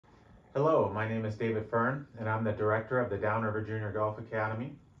Hello, my name is David Fern, and I'm the director of the Downriver Junior Golf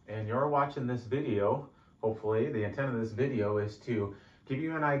Academy. And you're watching this video. Hopefully, the intent of this video is to give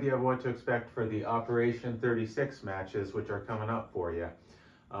you an idea of what to expect for the Op36 matches, which are coming up for you.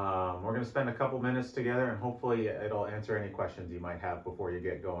 We're going to spend a couple minutes together, and hopefully it'll answer any questions you might have before you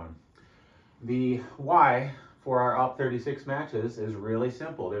get going. The why for our Op36 matches is really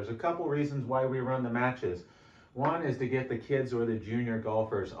simple. There's a couple reasons why we run the matches. One is to get the kids or the junior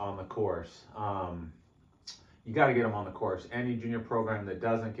golfers on the course. You got to get them on the course. Any junior program that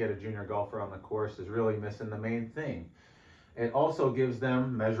doesn't get a junior golfer on the course is really missing the main thing. It also gives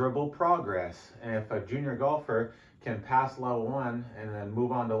them measurable progress. And if a junior golfer can pass level 1 and then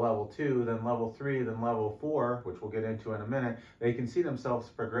move on to level 2, then level 3, then level 4, which we'll get into in a minute, they can see themselves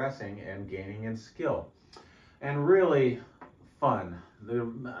progressing and gaining in skill. And really fun.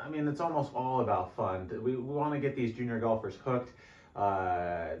 It's almost all about fun. We want to get these junior golfers hooked.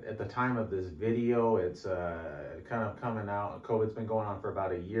 At the time of this video, it's kind of coming out. COVID's been going on for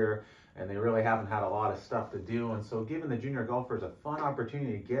about a year, and they really haven't had a lot of stuff to do. And so giving the junior golfers a fun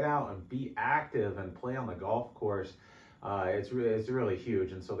opportunity to get out and be active and play on the golf course, it's really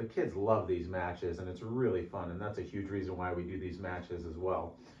huge. And so the kids love these matches, and it's really fun. And that's a huge reason why we do these matches as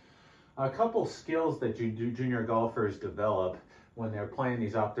well. A couple skills that junior golfers develop when they're playing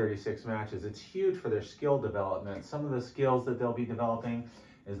these Op36 matches, it's huge for their skill development. Some of the skills that they'll be developing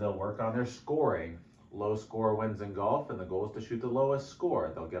is they'll work on their scoring. Low score wins in golf, and the goal is to shoot the lowest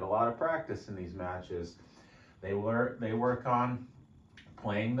score. They'll get a lot of practice in these matches. They work on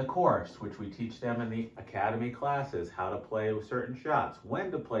playing the course, which we teach them in the academy classes, how to play certain shots,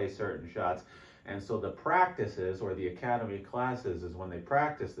 when to play certain shots. And so the practices, or the academy classes, is when they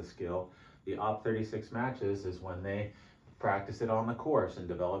practice the skill. The Op36 matches is when they practice it on the course and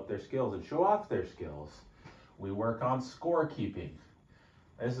develop their skills and show off their skills. We work on scorekeeping.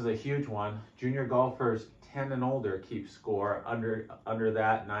 This is a huge one. Junior golfers 10 and older keep score. Under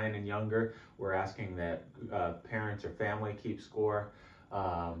that, 9 and younger, we're asking that parents or family keep score.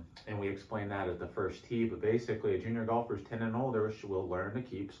 And we explain that at the first tee, but basically a junior golfer's 10 and older will learn to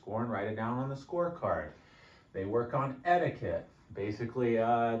keep score and write it down on the scorecard. They work on etiquette, basically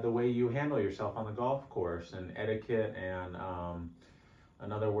the way you handle yourself on the golf course. And etiquette, and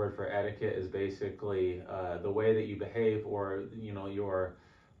another word for etiquette is basically the way that you behave, or your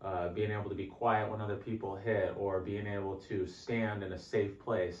being able to be quiet when other people hit, or being able to stand in a safe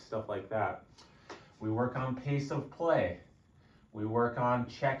place, stuff like that. We work on pace of play. We work on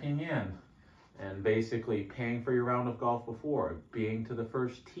checking in and basically paying for your round of golf before, being to the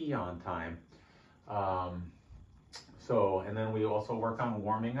first tee on time. And then we also work on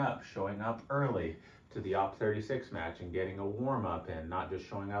warming up, showing up early to the Op36 match and getting a warm up in, not just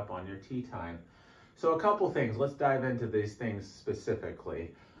showing up on your tee time. So a couple things, let's dive into these things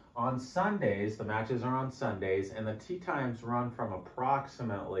specifically. On Sundays, the matches are on Sundays, and the tee times run from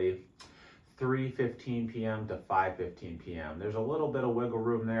approximately 3:15 p.m. to 5:15 p.m. There's a little bit of wiggle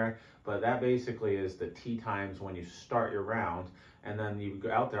room there, but that basically is the tee times when you start your round, and then you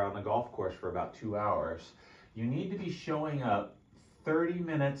go out there on the golf course for about 2 hours. You need to be showing up 30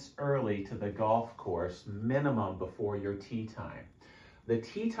 minutes early to the golf course, minimum, before your tee time. The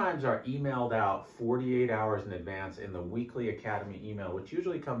tee times are emailed out 48 hours in advance in the weekly academy email, which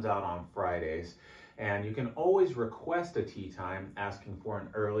usually comes out on Fridays. And you can always request a tee time, asking for an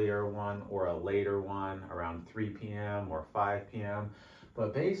earlier one or a later one around 3 p.m. or 5 p.m.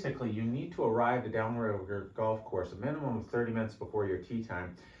 But basically, you need to arrive to Downriver Golf Course a minimum of 30 minutes before your tee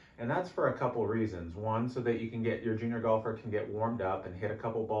time. And that's for a couple reasons. One, so that your junior golfer can get warmed up and hit a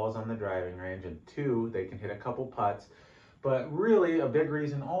couple balls on the driving range. And two, they can hit a couple putts. But really, a big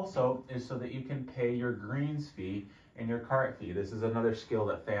reason also is so that you can pay your greens fee and your cart fee. This is another skill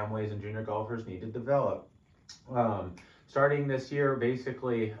that families and junior golfers need to develop. Starting this year,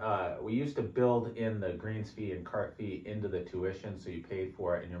 basically, we used to build in the greens fee and cart fee into the tuition, so you paid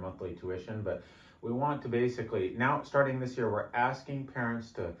for it in your monthly tuition. But we want to basically, now starting this year, we're asking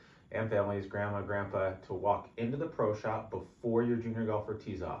parents and families, grandma, grandpa, to walk into the pro shop before your junior golfer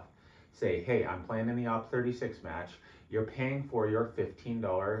tees off. Say, hey, I'm playing in the Op36 match. You're paying for your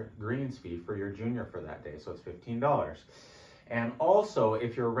 $15 greens fee for your junior for that day, so it's $15. And also,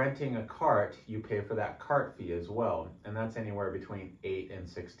 if you're renting a cart, you pay for that cart fee as well, and that's anywhere between $8 and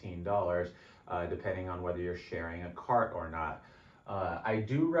 $16, depending on whether you're sharing a cart or not. I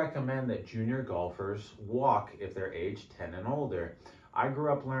do recommend that junior golfers walk if they're age 10 and older. I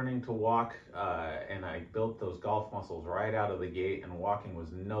grew up learning to walk, and I built those golf muscles right out of the gate, and walking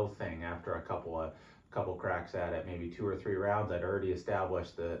was no thing after a couple of couple cracks at it, maybe 2 or 3 rounds. I'd already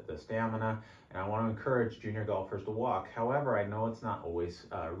established the stamina, and I want to encourage junior golfers to walk. However, I know it's not always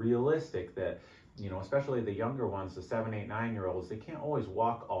realistic that, you know, especially the younger ones, the 7, 8, 9-year-olds, they can't always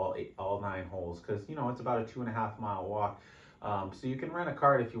walk all 9 holes, because, you know, it's about a 2.5 mile walk. So you can rent a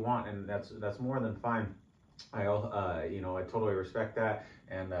cart if you want, and that's more than fine. You know, I totally respect that,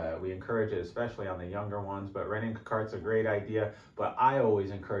 and we encourage it, especially on the younger ones. But renting a cart's a great idea, but I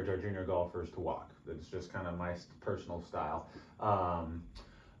always encourage our junior golfers to walk. It's just kind of my personal style.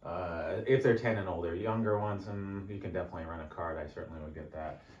 If they're 10 and older, younger ones, you can definitely rent a cart. I certainly would get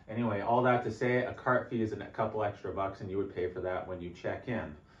that. Anyway, all that to say, a cart fee is a couple extra bucks, and you would pay for that when you check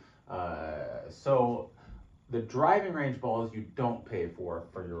in. So the driving range balls you don't pay for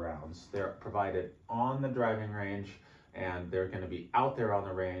your rounds. They're provided on the driving range, and they're going to be out there on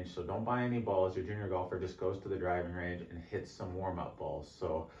the range. So don't buy any balls. Your junior golfer just goes to the driving range and hits some warm-up balls.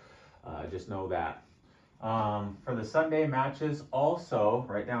 So just know that. For the Sunday matches, also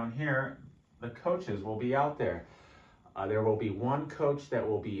right down here, the coaches will be out there. There will be one coach that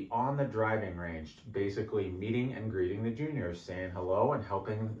will be on the driving range, basically meeting and greeting the juniors, saying hello and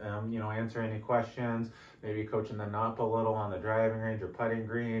helping them, you know, answer any questions, maybe coaching them up a little on the driving range or putting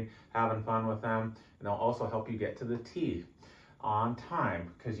green, having fun with them. And they'll also help you get to the tee on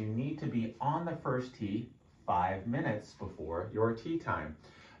time, because you need to be on the first tee 5 minutes before your tee time.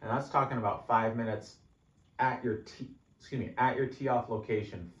 And that's talking about 5 minutes at your tee off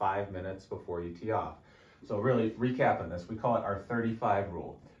location, 5 minutes before you tee off. So really recapping this, we call it our 35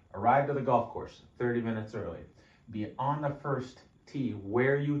 rule. Arrive to the golf course 30 minutes early. Be on the first tee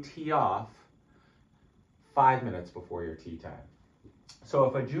where you tee off 5 minutes before your tee time. So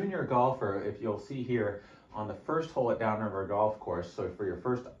if a junior golfer, if you'll see here on the first hole at Downriver Golf Course, so for your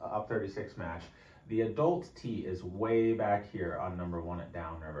first Op36 match, the adult tee is way back here on number 1 at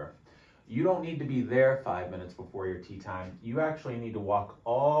Downriver. You don't need to be there 5 minutes before your tee time. You actually need to walk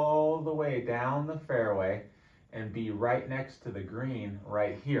all the way down the fairway and be right next to the green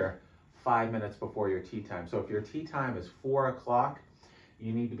right here 5 minutes before your tee time. So if your tee time is 4 o'clock,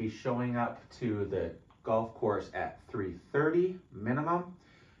 you need to be showing up to the golf course at 3:30 minimum,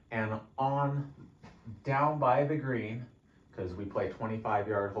 and on down by the green, because we play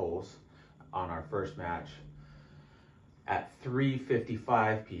 25-yard holes on our first match, at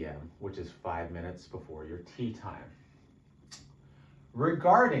 3:55 p.m., which is 5 minutes before your tee time.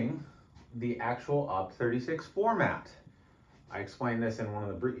 Regarding the actual Op36 format, I explained this in one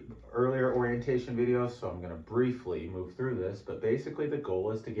of the earlier orientation videos, so I'm going to briefly move through this, but basically the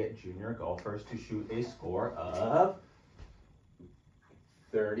goal is to get junior golfers to shoot a score of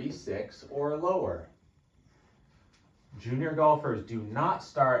 36 or lower. Junior golfers do not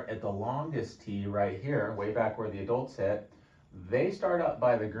start at the longest tee right here, way back where the adults hit. They start up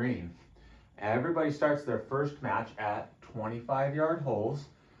by the green. Everybody starts their first match at 25-yard holes.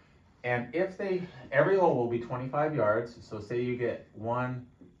 And every hole will be 25 yards. So say you get 1,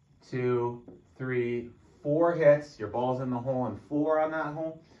 2, 3, 4 hits, your ball's in the hole and 4 on that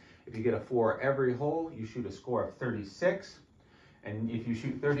hole. If you get a 4 every hole, you shoot a score of 36. And if you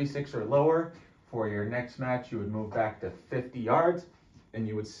shoot 36 or lower, for your next match, you would move back to 50 yards, and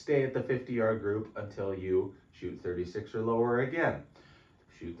you would stay at the 50-yard group until you shoot 36 or lower again.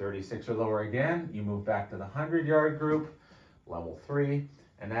 Shoot 36 or lower again, you move back to the 100-yard group, level 3.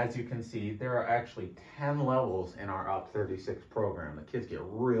 And as you can see, there are actually 10 levels in our Op36 program. The kids get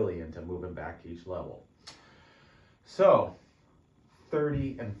really into moving back to each level. So,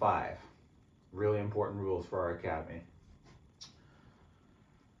 30 and 5, really important rules for our academy.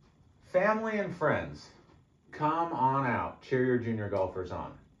 Family and friends, come on out, cheer your junior golfers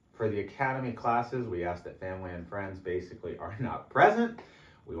on. For the academy classes, we ask that family and friends basically are not present.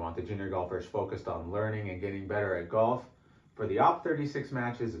 We want the junior golfers focused on learning and getting better at golf. For the Op36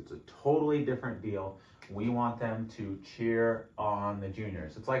 matches, it's a totally different deal. We want them to cheer on the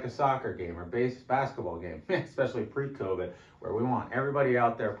juniors. It's like a soccer game or basketball game, especially pre-COVID, where we want everybody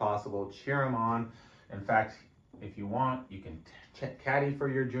out there possible, cheer them on. In fact, if you want, you can caddy for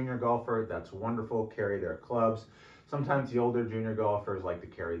your junior golfer. That's wonderful. Carry their clubs. Sometimes the older junior golfers like to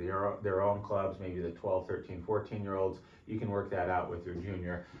carry their own clubs, maybe the 12, 13, 14-year-olds. You can work that out with your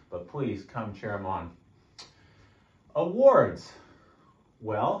junior, but please come cheer them on. Awards.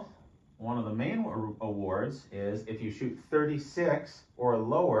 Well, one of the main awards is if you shoot 36 or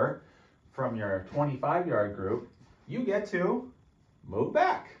lower from your 25-yard group, you get to move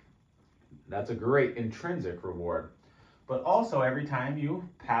back. That's a great intrinsic reward. But also every time you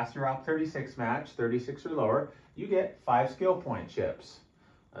pass your Op36 match, 36 or lower, you get 5 skill point chips.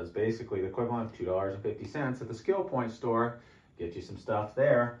 That's basically the equivalent of $2.50 at the skill point store. Get you some stuff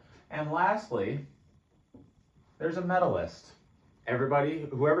there. And lastly, there's a medalist. Everybody,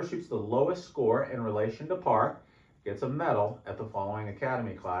 whoever shoots the lowest score in relation to par gets a medal at the following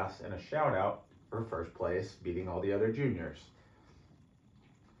academy class and a shout out for first place, beating all the other juniors.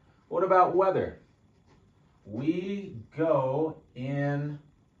 What about weather? We go in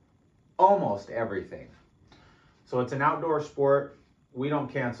almost everything. So it's an outdoor sport. We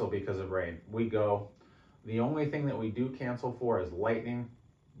don't cancel because of rain. We go. The only thing that we do cancel for is lightning.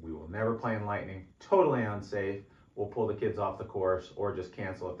 We will never play in lightning. Totally unsafe. We'll pull the kids off the course or just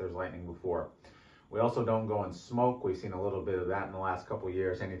cancel if there's lightning before. We also don't go in smoke. We've seen a little bit of that in the last couple of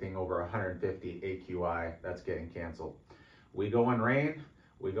years. Anything over 150 AQI, that's getting canceled. We go in rain,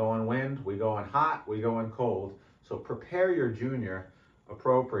 we go in wind, we go in hot, we go in cold. So prepare your junior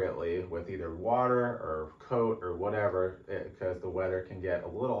appropriately with either water or coat or whatever, because the weather can get a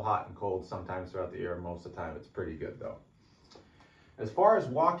little hot and cold sometimes throughout the year. Most of the time it's pretty good though. As far as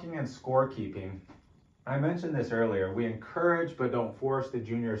walking and scorekeeping, I mentioned this earlier. We encourage but don't force the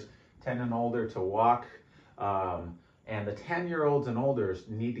juniors 10 and older to walk, and the 10-year-olds and olders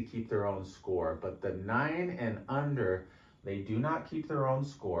need to keep their own score, but the 9 and under, they do not keep their own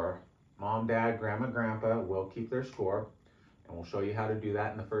score. Mom, dad, grandma, grandpa will keep their score, and we'll show you how to do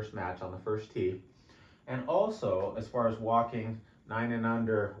that in the first match on the first tee. And also, as far as walking 9 and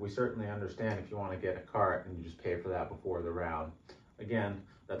under, we certainly understand if you want to get a cart and you just pay for that before the round. Again,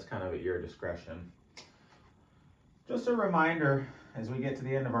 that's kind of at your discretion. Just a reminder, as we get to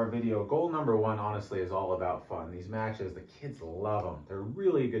the end of our video, goal number 1, honestly, is all about fun. These matches, the kids love them. They're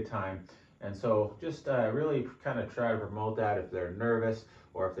really a good time. And so just really kind of try to promote that if they're nervous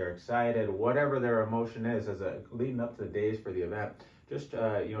or if they're excited, whatever their emotion is as leading up to the days for the event. Just,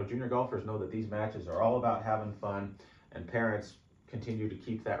 junior golfers know that these matches are all about having fun, and parents continue to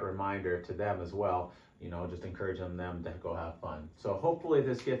keep that reminder to them as well. Just encouraging them to go have fun. So hopefully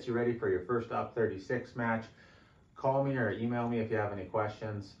this gets you ready for your first Op36 match. Call me or email me if you have any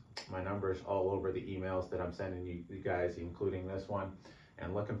questions. My number's all over the emails that I'm sending you guys, including this one.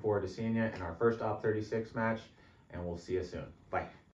 And looking forward to seeing you in our first Op36 match, and we'll see you soon. Bye.